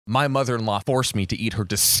My mother-in-law forced me to eat her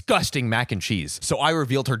disgusting mac and cheese, so I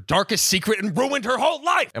revealed her darkest secret and ruined her whole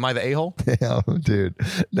life. Am I the a-hole? Damn, dude.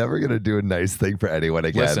 Never gonna do a nice thing for anyone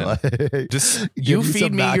again. Listen, just you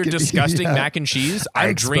feed me your disgusting mac and cheese.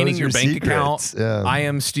 I'm draining your bank account. Yeah. I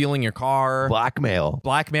am stealing your car. Blackmail.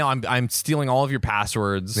 I'm stealing all of your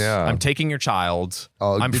passwords. Yeah. I'm taking your child.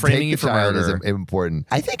 Oh, I'm framing you for murder. Is important.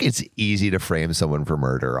 I think it's easy to frame someone for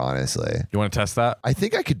murder, honestly. You want to test that? I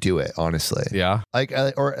think I could do it, honestly. Yeah.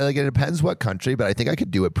 It depends what country, but I think I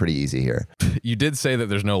could do it pretty easy here. You did say that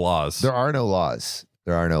there's no laws. There are no laws.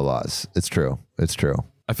 It's true.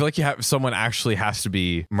 I feel like someone actually has to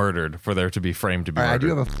be murdered for there to be framed to be murdered. I do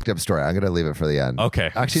have a fucked up story. I'm going to leave it for the end. Okay.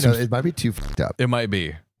 Actually, no, it might be too fucked up. It might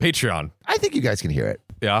be. Patreon. I think you guys can hear it.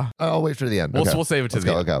 Yeah? I'll wait for the end. We'll save it to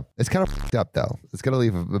the end. Okay. It's kind of fucked up, though. It's going to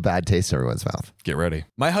leave a bad taste in everyone's mouth. Get ready.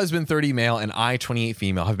 My husband, 30 male, and I, 28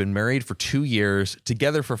 female, have been married for 2 years,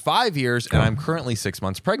 together for 5 years, and I'm currently 6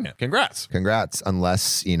 months pregnant. Congrats.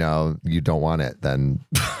 Unless, you don't want it, then...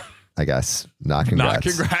 I guess not congrats.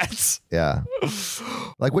 Not congrats. Yeah.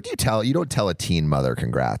 Like, what do you tell? You don't tell a teen mother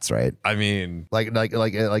congrats, right? I mean, like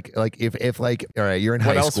if all right, you're in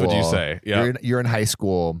high school. What else would you say? Yeah. You're in high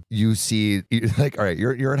school. You see, all right,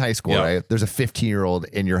 you're in high school, yep. right? There's a 15-year-old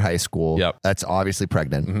in your high school. Yep. That's obviously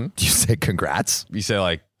pregnant. Mm-hmm. Do you say congrats? You say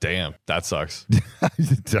like, damn, that sucks.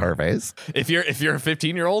 To her face. If you're a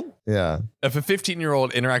 15-year-old, yeah. If a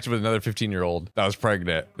 15-year-old interacted with another 15-year-old that was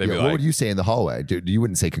pregnant, they'd be like, what would you say in the hallway? Dude, you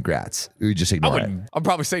wouldn't say congrats. You would just ignore it. I'd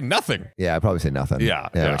probably say nothing. Yeah, I'd probably say nothing. Yeah.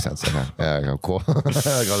 That makes sense. Okay. Yeah, cool.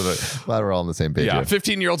 Glad we're all on the same page. Yeah, here.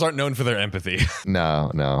 15-year-olds aren't known for their empathy.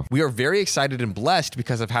 No. We are very excited and blessed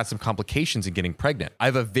because I've had some complications in getting pregnant. I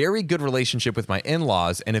have a very good relationship with my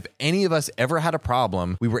in-laws, and if any of us ever had a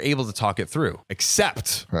problem, we were able to talk it through.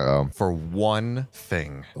 Except for one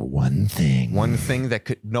thing. One thing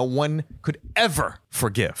that no one could ever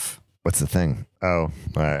forgive. What's the thing? Oh,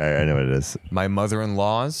 I know what it is. My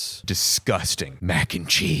mother-in-law's disgusting mac and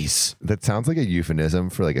cheese. That sounds like a euphemism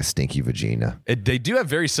for like a stinky vagina. They do have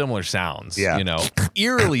very similar sounds. Yeah.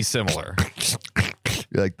 Eerily similar.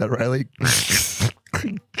 You like that, Riley?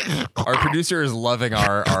 Our producer is loving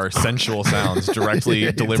our sensual sounds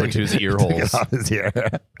directly delivered to his ear holes.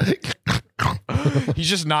 He's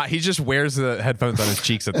just not. He just wears the headphones on his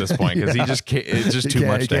cheeks at this point because he just can't, it's just too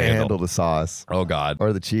much to handle the sauce. Oh God,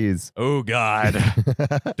 or the cheese. Oh God,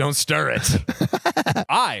 don't stir it.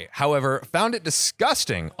 I, however, found it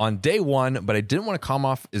disgusting on day one, but I didn't want to come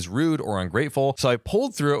off as rude or ungrateful, so I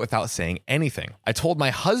pulled through it without saying anything. I told my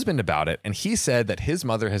husband about it, and he said that his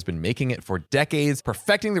mother has been making it for decades,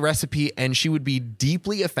 perfecting the recipe, and she would be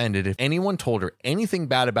deeply offended if anyone told her anything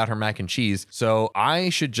bad about her mac and cheese. So I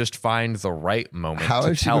should just find the right moment. How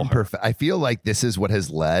has she been perfect? I feel like this is what has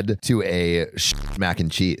led to a mac and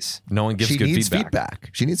cheese. No one gives good feedback.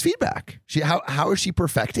 She needs feedback. How is she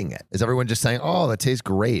perfecting it? Is everyone just saying, "Oh, that tastes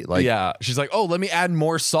great"? Like, yeah, she's like, "Oh, let me add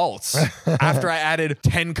more salts." After I added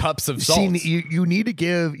 10 cups of salt. You need to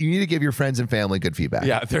give your friends and family good feedback.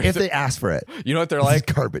 Yeah, if they ask for it. You know what they're like?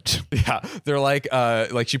 Garbage. Yeah, they're like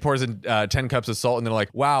she pours in 10 cups of salt, and they're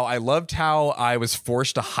like, "Wow, I loved how I was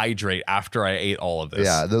forced to hydrate after I ate all of this."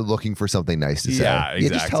 Yeah, they're looking for something nice to say. Yeah,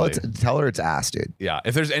 exactly. Just tell her it's ass, dude. Yeah,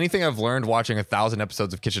 if there's anything I've learned watching 1,000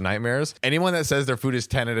 episodes of Kitchen Nightmares, anyone that says their food is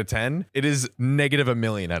 10 out of 10, it is negative a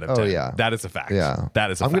million out of 10. Oh yeah, that is a fact. Yeah,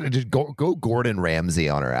 that is. I'm gonna just go Gordon Ramsay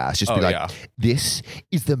on her ass. Just be like, "This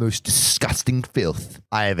is the most disgusting filth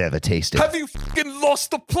I have ever tasted." Have you fucking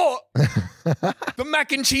lost the plot? The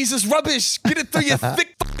mac and cheese is rubbish. Get it through your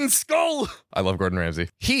thick fucking skull. I love Gordon Ramsay.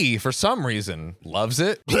 He, for some reason, loves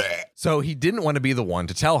it. So he didn't want to be the one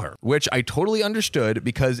to tell her, which I totally understood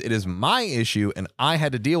because it is my issue and I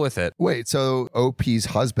had to deal with it. Wait, so OP's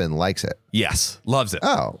husband likes it? Yes, loves it.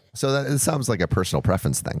 Oh, so it sounds like a personal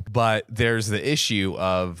preference thing. But there's the issue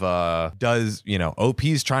of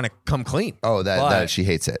OP's trying to come clean. Oh, that she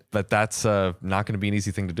hates it. But that's not going to be an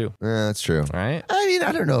easy thing to do. That's true. All right. I mean,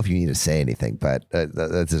 I don't know if you need to say anything, but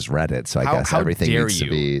that's just Reddit, so I guess everything needs to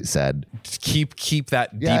be said. Keep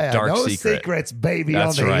that deep dark no secret. Secrets, baby.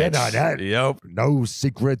 That's on the right. internet. Yep. No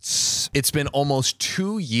secrets. It's been almost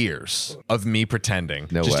 2 years of me pretending.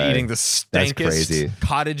 No just way. Eating the stankest,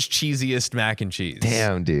 cottage cheesiest mac and cheese.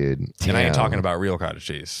 Damn, dude. And I ain't talking about real cottage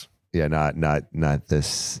cheese. Yeah, not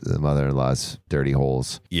this the mother-in-law's dirty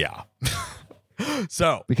holes. Yeah.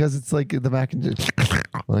 So because it's like the mac and cheese.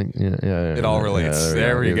 Like, it all relates.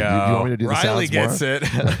 There we go. Do you want me to do the Riley sounds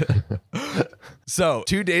gets more? it. So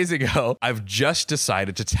 2 days ago, I've just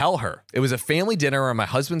decided to tell her. It was a family dinner where my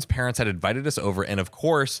husband's parents had invited us over. And of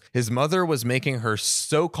course, his mother was making her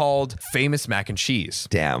so-called famous mac and cheese.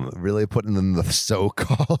 Damn, really putting in the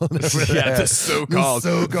so-called. Yeah, the so-called.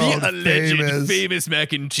 The alleged famous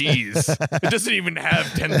mac and cheese. It doesn't even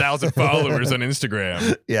have 10,000 followers on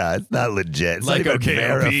Instagram. Yeah, it's not legit. It's like, not even okay,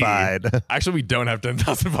 verified. Actually, we don't have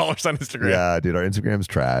 10,000 followers on Instagram. Yeah, dude, our Instagram's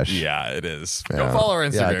trash. Yeah, it is. Yeah. Go follow our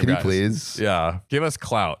Instagram, yeah, can you guys. Please? Yeah, give us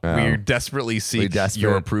clout. We desperately seek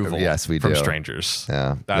your approval. Yes, we from do. strangers.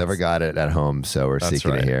 Yeah, never got it at home, so we're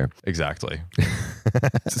seeking it here. Exactly.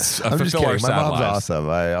 I'm just kidding. My mom's awesome.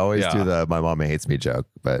 I always do the "my mom hates me" joke,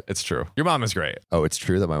 but it's true. Your mom is great. Oh, it's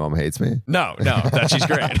true that my mom hates me? No, that she's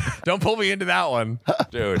great. Don't pull me into that one,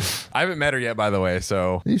 dude. I haven't met her yet, by the way.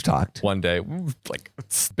 So you've talked one day, like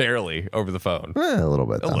barely over the phone. A little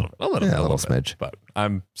bit, though. a little smidge. But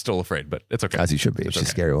I'm still afraid. But it's okay. As you should be. She's a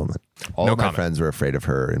scary woman. All of my friends were afraid of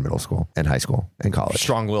her in middle school and high school and college.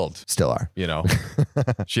 Strong-willed. Still are. You know,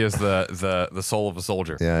 she has the soul of a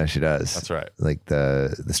soldier. Yeah, she does. That's right. Like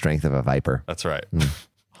the strength of a viper. That's right.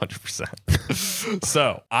 100%.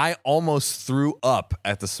 So I almost threw up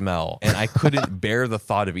at the smell and I couldn't bear the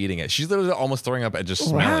thought of eating it. She's literally almost throwing up at just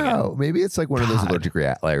smelling it. Maybe it's like one of those allergic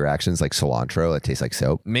reactions like cilantro that tastes like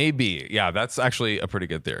soap. Maybe. Yeah, that's actually a pretty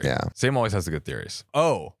good theory. Yeah. Sam always has the good theories.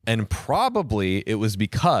 Oh, and probably it was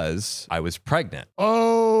because I was pregnant.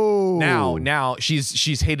 Oh. Now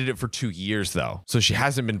she's hated it for 2 years though. So she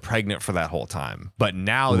hasn't been pregnant for that whole time. But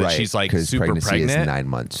now that she's like super pregnant, is 9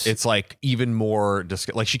 months. It's like even more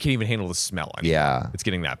like she can't even handle the smell. I mean, yeah, it's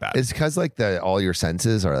getting that bad. It's because like all your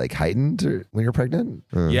senses are like heightened when you're pregnant.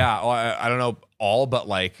 Yeah, I don't know all, but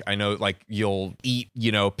like I know like you'll eat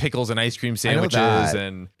pickles and ice cream sandwiches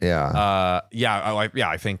and I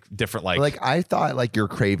think different like I thought like your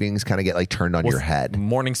cravings kind of get like turned on your head.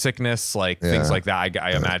 Morning sickness, like things like that.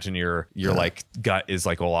 I imagine your like gut is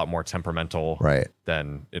like a lot more temperamental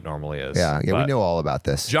than it normally is. Yeah, we know all about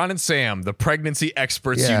this. John and Sam, the pregnancy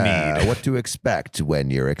experts you need. What to expect when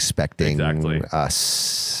you're expecting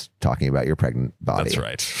us talking about your pregnant body. That's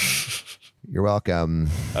right. You're welcome.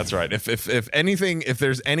 That's right. If anything, if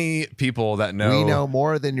there's any people that know, we know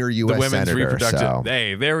more than your U.S. the women's senator. Reproductive. So.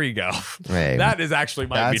 Hey, there we go. Hey, that is actually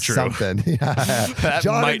might be true. Something. Yeah. That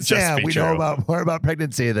John might and just Sam, be we true. know more about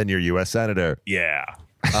pregnancy than your U.S. senator. Yeah.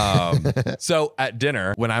 So at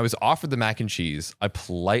dinner, when I was offered the mac and cheese, I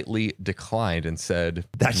politely declined and said,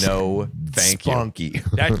 "No, thank you."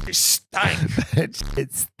 That stank.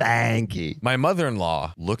 It's stanky. My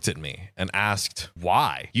mother-in-law looked at me and asked,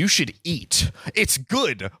 "Why? You should eat. It's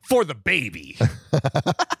good for the baby."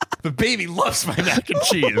 The baby loves my mac and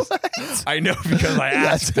cheese. I know because I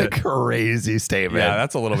asked it. That's a crazy statement. Yeah,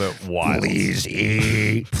 that's a little bit wild. Please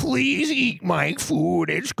eat my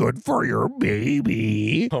food. It's good for your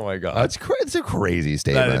baby. Oh my God. It's a crazy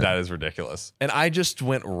statement. That is ridiculous. And I just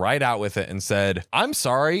went right out with it and said, "I'm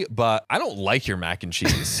sorry, but I don't like your mac and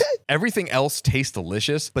cheese. Everything else tastes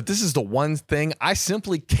delicious, but this is the one thing I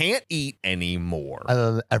simply can't eat anymore." And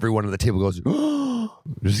then everyone at the table goes,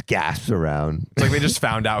 just gasps around. It's like they just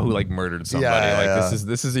found out who like murdered somebody.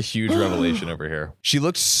 This is a huge revelation over here. She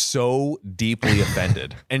looked so deeply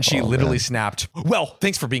offended and she literally snapped, "Well,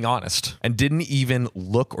 thanks for being honest," and didn't even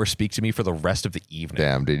look or speak to me for the rest of the evening.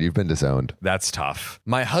 Damn, dude, you've been disowned. That's tough.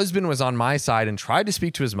 My husband was on my side and tried to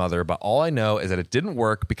speak to his mother, but all I know is that it didn't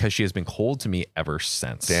work because she has been cold to me ever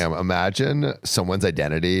since. Damn, imagine someone's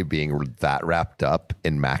identity being that wrapped up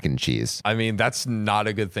in mac and cheese. I mean, that's not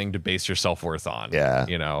a good thing to base your self-worth on. Yeah.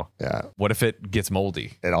 Yeah. What if it gets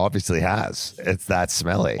moldy? It obviously has. It's that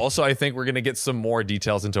smelly. Also, I think we're going to get some more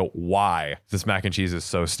details into why this mac and cheese is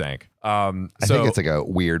so stank. I think it's like a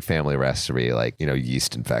weird family recipe, like,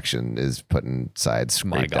 yeast infection is put inside,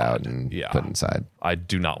 scraped out and put inside. I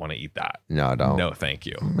do not want to eat that. No, I don't. No, thank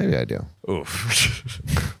you. Maybe I do.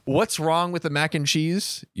 Oof. What's wrong with the mac and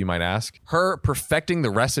cheese, you might ask? Her perfecting the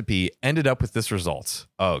recipe ended up with this result.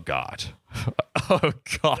 Oh, God. Oh,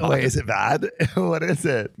 God. Wait, is it bad? What is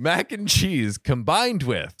it? Mac and cheese combined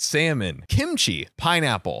with salmon, kimchi,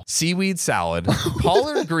 pineapple, seaweed salad,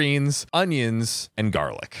 collard greens, onions, and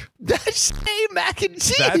garlic. That's a mac and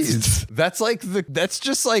cheese. That's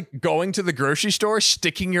just like going to the grocery store,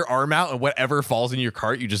 sticking your arm out, and whatever falls in your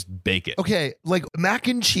cart, you just bake it. Okay, like mac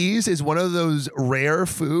and cheese is one of those rare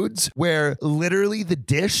foods where literally the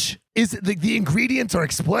dish is the ingredients are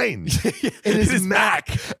explained. It is mac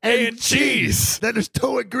and cheese. There's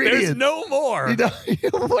 2 ingredients. There's no more. You know,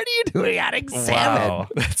 what are you doing adding salmon? Wow,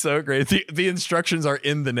 that's so great. The instructions are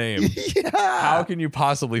in the name. Yeah. How can you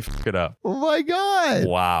possibly fuck it up? Oh my God.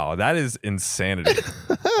 Wow, that is insanity.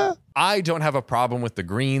 I don't have a problem with the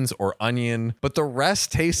greens or onion, but the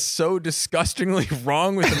rest tastes so disgustingly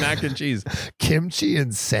wrong with the mac and cheese. Kimchi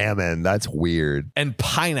and salmon. That's weird. And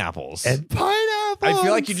pineapples. I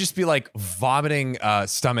feel like you'd just be like vomiting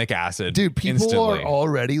stomach acid. Dude, people instantly. are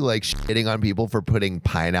already like shitting on people for putting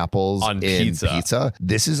pineapples on in pizza.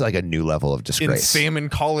 This is like a new level of disgrace. In salmon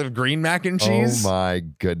collard green mac and cheese? Oh my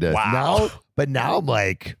goodness. Wow. Now I'm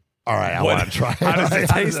like, all right, I want to try it. How does it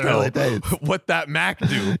taste, though? Really taste? What that mac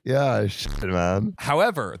do? Yeah, shit, man.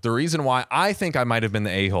 However, the reason why I think I might have been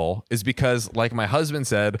the a-hole is because, like my husband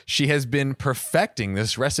said, she has been perfecting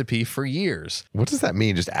this recipe for years. What does that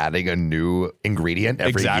mean? Just adding a new ingredient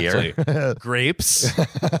every year? Grapes,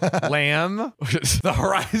 lamb. The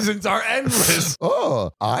horizons are endless.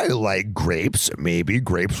 Oh, I like grapes. Maybe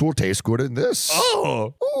grapes will taste good in this.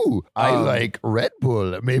 Oh. Ooh, I like Red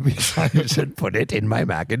Bull. Maybe I should put it in my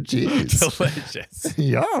mac and cheese. Delicious.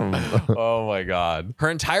 Yum. Oh my God. Her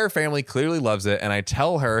entire family clearly loves it, and I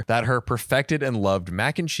tell her that her perfected and loved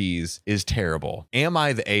mac and cheese is terrible. Am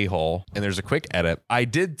I the a-hole? And there's a quick edit. I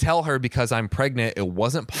did tell her because I'm pregnant, it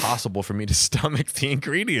wasn't possible for me to stomach the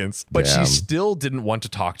ingredients, but she still didn't want to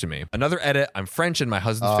talk to me. Another edit. I'm French and my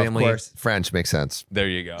husband's family. Of course. French makes sense. There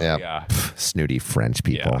you go. Yeah. Snooty French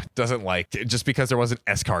people. Yeah. Doesn't like just because there wasn't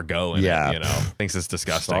escargot in it, you know, thinks it's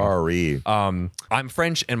disgusting. Sorry. I'm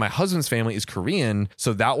French and my husband's family is Korean,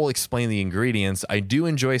 so that will explain the ingredients. I do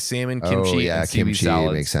enjoy salmon, kimchi, and seaweed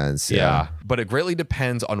salads. Makes sense. Yeah. But it greatly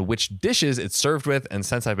depends on which dishes it's served with. And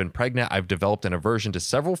since I've been pregnant, I've developed an aversion to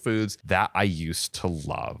several foods that I used to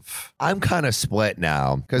love. I'm kind of split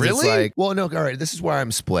now. Because it's like, well, no, all right, this is where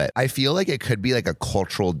I'm split. I feel like it could be like a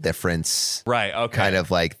cultural difference. Right. Okay. Kind of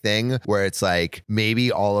like thing where it's like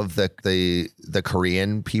maybe all of the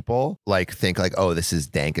Korean people like think like, oh, this is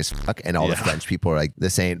dank as fuck. And all the French people are like,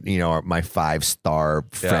 this ain't, you know, my 5-star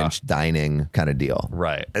French dining kind of deal.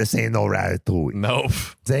 Right. This ain't no ratatouille. Nope.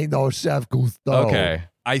 This ain't no Chef Cousteau. Okay.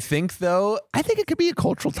 I think it could be a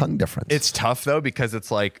cultural tongue difference. It's tough though, because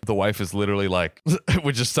it's like the wife is literally like,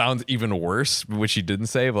 which just sounds even worse, which she didn't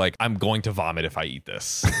say, but like, I'm going to vomit if I eat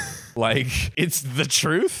this. Like, it's the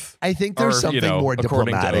truth. I think there's something more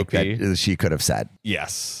diplomatic that she could have said.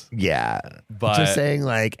 Yes. Yeah. But just saying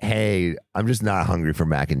like, hey, I'm just not hungry for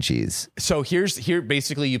mac and cheese. So here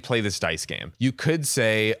basically you play this dice game. You could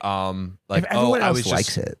say like, everyone else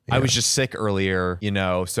likes it. I was just sick earlier, you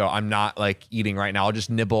know, so I'm not like eating right now. I'll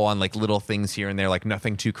just nibble on like little things here and there, like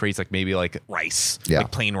nothing too crazy, like maybe like rice,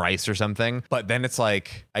 like plain rice or something. But then it's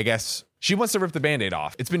like, I guess she wants to rip the Band-Aid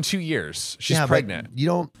off. It's been 2 years. She's pregnant.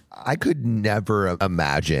 I could never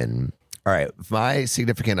imagine. All right, if my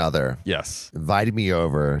significant other invited me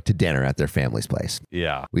over to dinner at their family's place.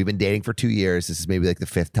 Yeah. We've been dating for 2 years. This is maybe like the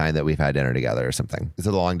 5th time that we've had dinner together or something. It's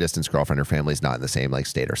a long distance girlfriend. Her family's not in the same like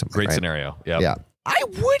state or something. Great scenario. Yep. Yeah. I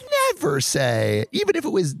would never say, even if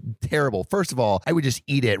it was terrible, first of all, I would just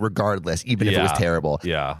eat it regardless, even if it was terrible.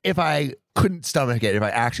 Yeah. If I couldn't stomach it, if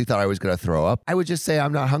I actually thought I was going to throw up, I would just say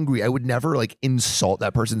I'm not hungry. I would never like insult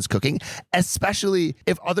that person's cooking, especially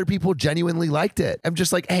if other people genuinely liked it. I'm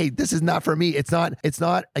just like, hey, this is not for me. It's not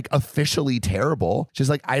like officially terrible.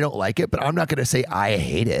 Just like, I don't like it, but I'm not going to say I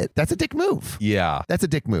hate it. That's a dick move. Yeah. That's a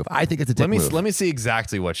dick move. I think it's a dick move. Let me see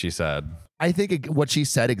exactly what she said. I think what she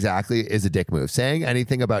said exactly is a dick move. Saying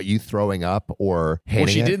anything about you throwing up or hating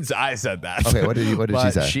she didn't. I said that. Okay, what did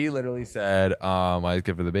she say? She literally said, I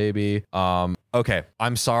give her the baby. Okay,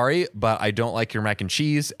 I'm sorry, but I don't like your mac and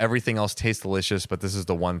cheese. Everything else tastes delicious, but this is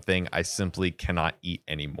the one thing I simply cannot eat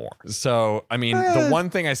anymore. So, I mean, the one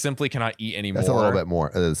thing I simply cannot eat anymore. That's a little bit more.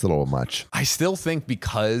 It's a little much. I still think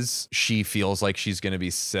because she feels like she's going to be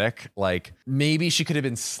sick, like maybe she could have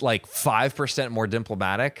been like 5% more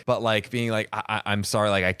diplomatic, but like being like, I'm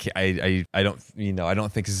sorry, like I don't, you know, I don't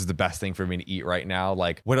think this is the best thing for me to eat right now.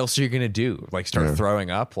 Like, what else are you going to do? Like start throwing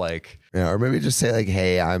up? Like, yeah, or maybe just say like,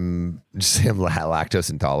 hey, I'm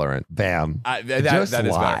lactose intolerant. Bam. That is better.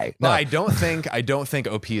 No, I don't think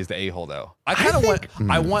OP is the a-hole though.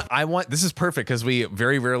 I want this is perfect because we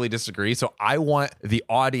very rarely disagree. So I want the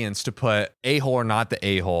audience to put a-hole or not the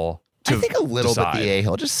a-hole. I think a little bit the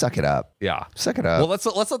a-hole. Just suck it up. Yeah. Suck it up. Well, let's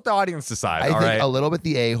let the audience decide. I think a little bit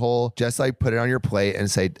the a-hole, just like put it on your plate and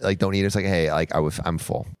say, like, don't eat it. It's like, hey, like I'm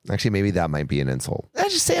full. Actually, maybe that might be an insult. I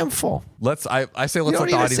just say I'm full. I say let's let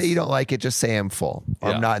the audience say you don't like it, just say I'm full.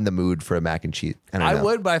 Or I'm not in the mood for a mac and cheese. I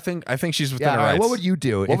would, but I think she's within her all right, rights. what would you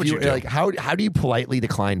do? What would you do? Like, how do you politely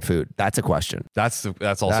decline food? That's a question. That's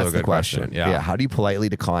also a good question. Yeah. How do you politely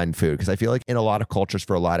decline food? Because I feel like in a lot of cultures,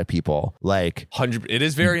 for a lot of people, like it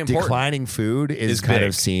is very important. Declining food is kind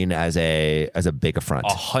of seen as a big affront.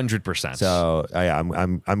 100%. So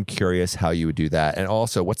I'm curious how you would do that. And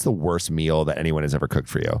also, what's the worst meal that anyone has ever cooked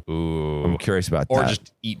for you? Ooh. I'm curious about that. Or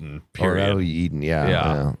just eaten, period. Or eaten,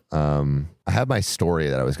 yeah. I have my story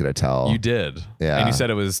that I was going to tell. You did. Yeah. And you said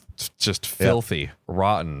it was just filthy,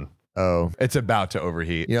 rotten. Oh, it's about to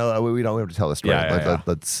overheat. We don't have to tell the story.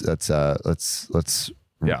 Let's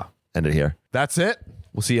end it here. That's it.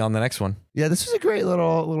 We'll see you on the next one. Yeah, this was a great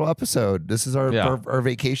little episode. This is our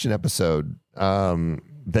vacation episode.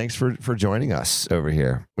 Thanks for joining us over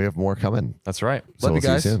here. We have more coming. That's right. So Love you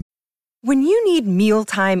guys. See you soon. When you need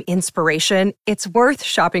mealtime inspiration, it's worth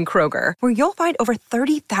shopping Kroger, where you'll find over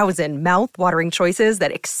 30,000 mouth-watering choices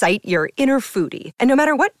that excite your inner foodie. And no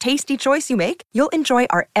matter what tasty choice you make, you'll enjoy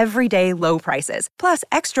our everyday low prices, plus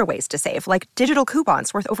extra ways to save, like digital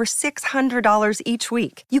coupons worth over $600 each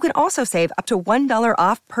week. You can also save up to $1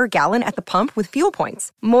 off per gallon at the pump with fuel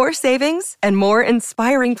points. More savings and more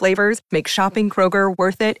inspiring flavors make shopping Kroger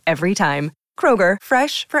worth it every time. Kroger,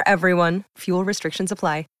 fresh for everyone. Fuel restrictions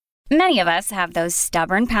apply. Many of us have those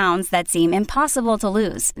stubborn pounds that seem impossible to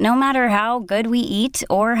lose, no matter how good we eat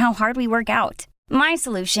or how hard we work out. My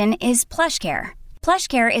solution is PlushCare.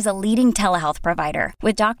 PlushCare is a leading telehealth provider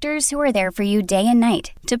with doctors who are there for you day and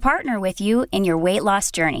night to partner with you in your weight loss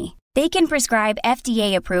journey. They can prescribe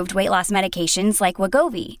FDA-approved weight loss medications like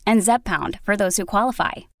Wegovy and Zepbound for those who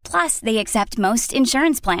qualify. Plus, they accept most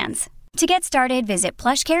insurance plans. To get started, visit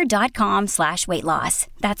plushcare.com/weightloss.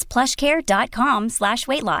 That's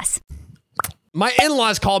plushcare.com/weightloss. My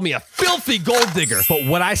in-laws called me a filthy gold digger, but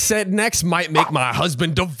what I said next might make my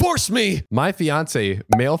husband divorce me. My fiance,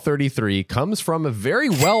 male 33, comes from a very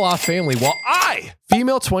well-off family, while I,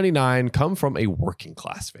 female 29, come from a working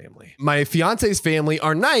class family. My fiance's family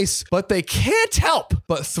are nice, but they can't help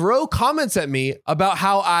but throw comments at me about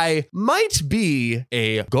how I might be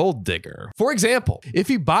a gold digger. For example, if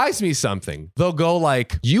he buys me something, they'll go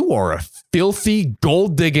like, "You are a filthy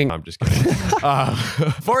gold digging." I'm just kidding.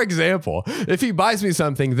 For example, if he buys me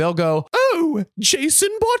something, they'll go, "Oh, Jason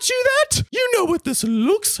bought you that? You know what this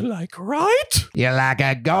looks like, right? You're like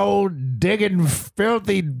a gold digging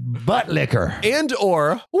filthy butt licker." And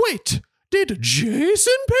or, "Wait, did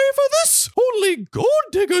Jason pay for this? Only gold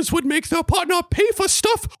diggers would make their partner pay for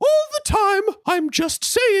stuff all the time. I'm just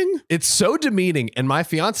saying." It's so demeaning, and my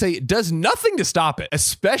fiance does nothing to stop it,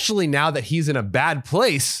 especially now that he's in a bad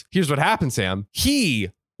place. Here's what happened, Sam.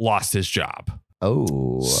 He lost his job.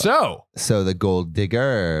 Oh. So the gold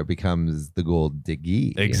digger becomes the gold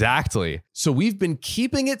diggy. Exactly. So we've been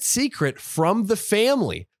keeping it secret from the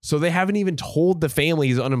family. So they haven't even told the family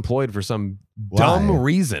he's unemployed for some dumb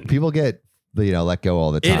reason. People get let go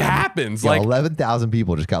all the time. It happens. Like 11,000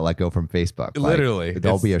 people just got let go from Facebook. Literally.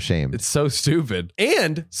 Don't be ashamed. It's so stupid.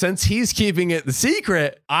 And since he's keeping it the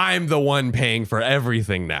secret, I'm the one paying for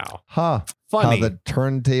everything now. Huh. Funny. How the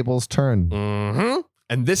turntables turn. Mm-hmm.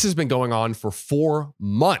 And this has been going on for 4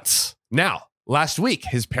 months. Now, last week,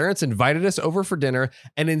 his parents invited us over for dinner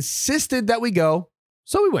and insisted that we go.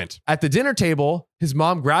 So we went. At the dinner table, his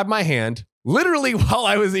mom grabbed my hand, literally while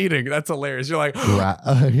I was eating. That's hilarious. You're like,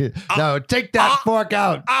 no, take that fork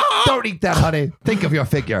out. Don't eat that, honey. Think of your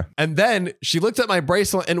figure. And then she looked at my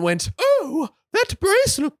bracelet and went, "Oh, that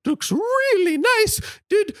bracelet looks really nice.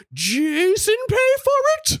 Did Jason pay for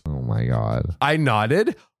it?" Oh my God. I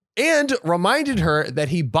nodded and reminded her that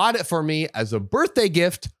he bought it for me as a birthday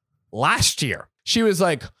gift last year. She was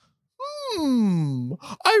like, I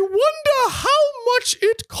wonder how much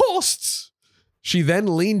it costs. She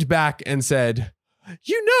then leaned back and said,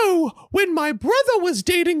 "You know, when my brother was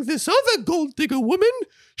dating this other gold digger woman,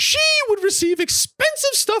 she would receive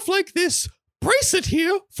expensive stuff like this bracelet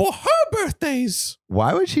here for her birthdays."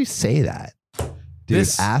 Why would she say that? Dude,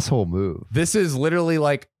 asshole move. This is literally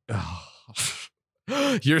like,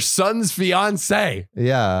 your son's fiance.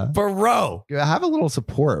 Yeah. Bro. Have a little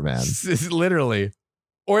support, man. Literally.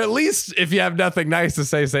 Or at least if you have nothing nice to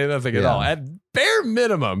say nothing at all. At bare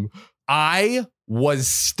minimum, I was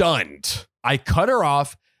stunned. I cut her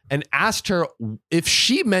off and asked her if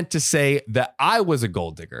she meant to say that I was a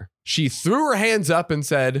gold digger. She threw her hands up and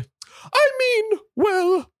said, "I mean,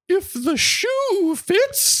 well, if the shoe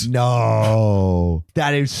fits." No,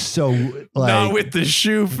 that is so not with the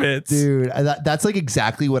shoe fits, dude. That's like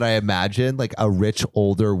exactly what I imagine, like a rich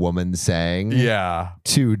older woman saying,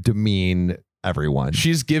 to demean everyone.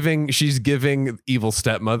 She's giving evil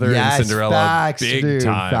stepmother Yes, and Cinderella facts, big dude,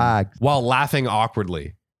 time. facts. While laughing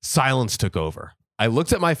awkwardly, silence took over. I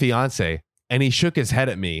looked at my fiance and he shook his head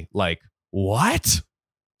at me like, what?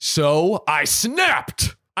 So I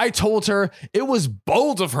snapped. I told her it was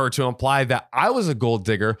bold of her to imply that I was a gold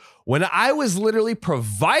digger when I was literally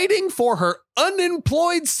providing for her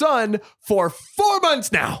unemployed son for 4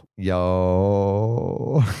 months now.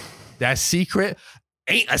 Yo. That secret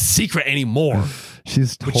ain't a secret anymore.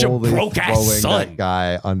 She's With your totally broke-ass throwing son. that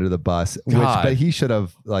guy under the bus. God. But he should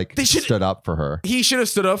have stood up for her. He should have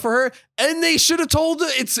stood up for her, and they should have told her.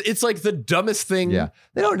 It's like the dumbest thing. Yeah,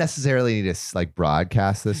 they don't necessarily need to like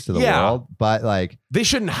broadcast this to the Yeah. world, but like They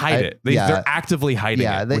shouldn't hide it. They're actively hiding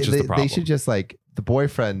it, which is the problem. They should just like the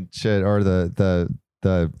boyfriend should or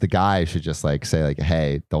the guy should just like say like,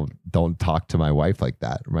 hey, don't talk to my wife like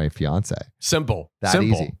that, or my fiance. Simple,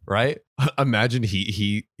 easy, right? Imagine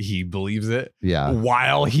he believes it. Yeah,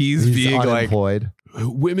 while he's being unemployed. Like,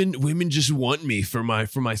 women just want me for my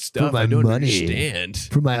stuff. my I don't money. understand.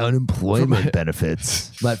 For my unemployment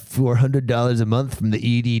benefits, about $400 a month from the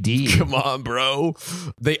EDD. Come on, bro.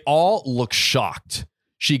 They all look shocked.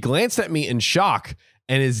 She glanced at me in shock,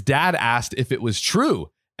 and his dad asked if it was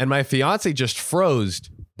true. And my fiance just froze,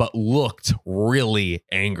 but looked really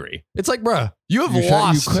angry. It's like, bruh, you have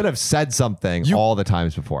lost. You could have said something all the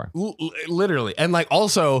times before. Literally. And like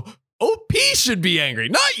also, OP should be angry,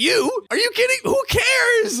 not you. Are you kidding? Who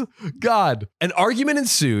cares? God. An argument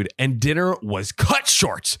ensued and dinner was cut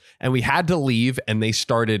short and we had to leave and they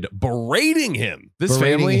started berating him. This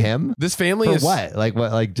family for is what?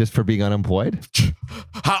 Like just for being unemployed?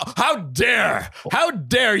 How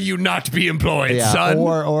dare you not be employed, son?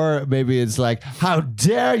 Or maybe it's like, how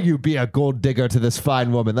dare you be a gold digger to this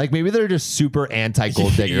fine woman? Like maybe they're just super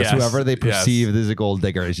anti-gold diggers. Yes, Whoever they perceive as a gold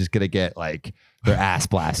digger is just gonna get like their ass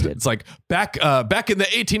blasted. It's like back in the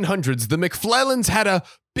 1800s, the McFlellans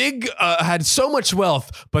had so much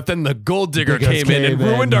wealth, but then the gold digger came in and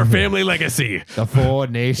ruined our family legacy. The 4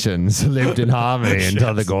 nations lived in harmony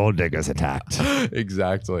until the gold diggers attacked.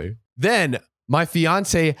 Exactly. Then my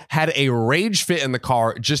fiance had a rage fit in the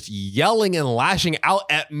car, just yelling and lashing out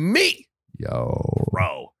at me. Yo,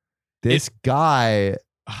 bro, this guy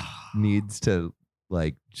needs to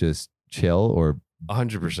like just chill or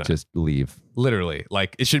 100%. Just leave. Literally.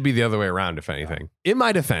 Like it should be the other way around, if anything. In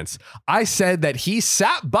my defense, I said that he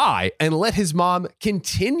sat by and let his mom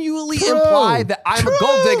continually imply that I'm a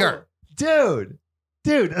gold digger. Dude,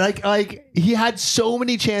 like he had so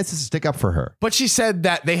many chances to stick up for her. But she said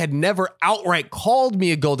that they had never outright called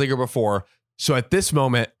me a gold digger before. So at this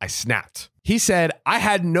moment, I snapped. He said I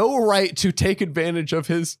had no right to take advantage of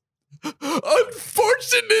his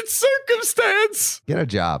unfortunate circumstance. Get a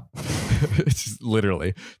job. It's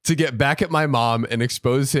literally to get back at my mom and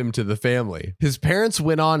expose him to the family. His parents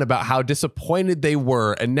went on about how disappointed they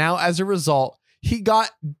were. And now as a result, he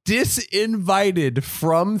got disinvited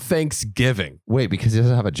from Thanksgiving. Wait, because he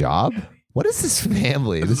doesn't have a job? What is this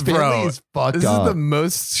family? This family is fucked up. This is the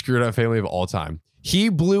most screwed up family of all time. He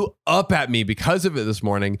blew up at me because of it this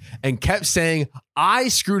morning and kept saying I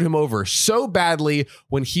screwed him over so badly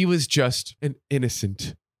when he was just an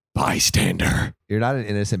innocent bystander. You're not an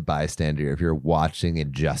innocent bystander if you're watching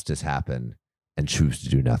injustice happen and choose to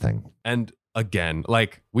do nothing. And again,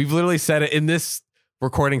 like we've literally said it in this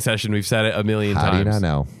recording session, we've said it a million times. How do you not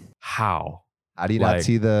know? How do you not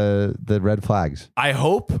see the red flags? I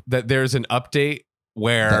hope that there's an update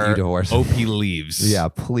where OP leaves. Yeah,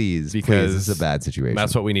 please. Because this is a bad situation.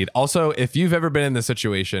 That's what we need. Also, if you've ever been in this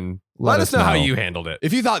situation, let us know how you handled it.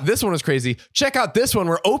 If you thought this one was crazy, check out this one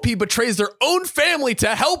where OP betrays their own family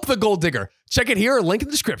to help the gold digger. Check it here, link in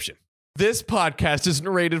the description. This podcast isn't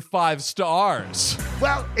rated 5 stars.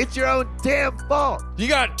 Well, it's your own damn fault. You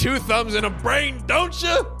got 2 thumbs and a brain, don't you?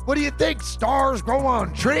 What do you think? Stars grow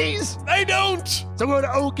on trees? They don't. So go to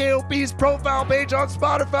OKOP's profile page on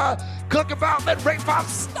Spotify, click about, then rate 5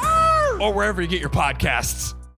 stars. Or wherever you get your podcasts.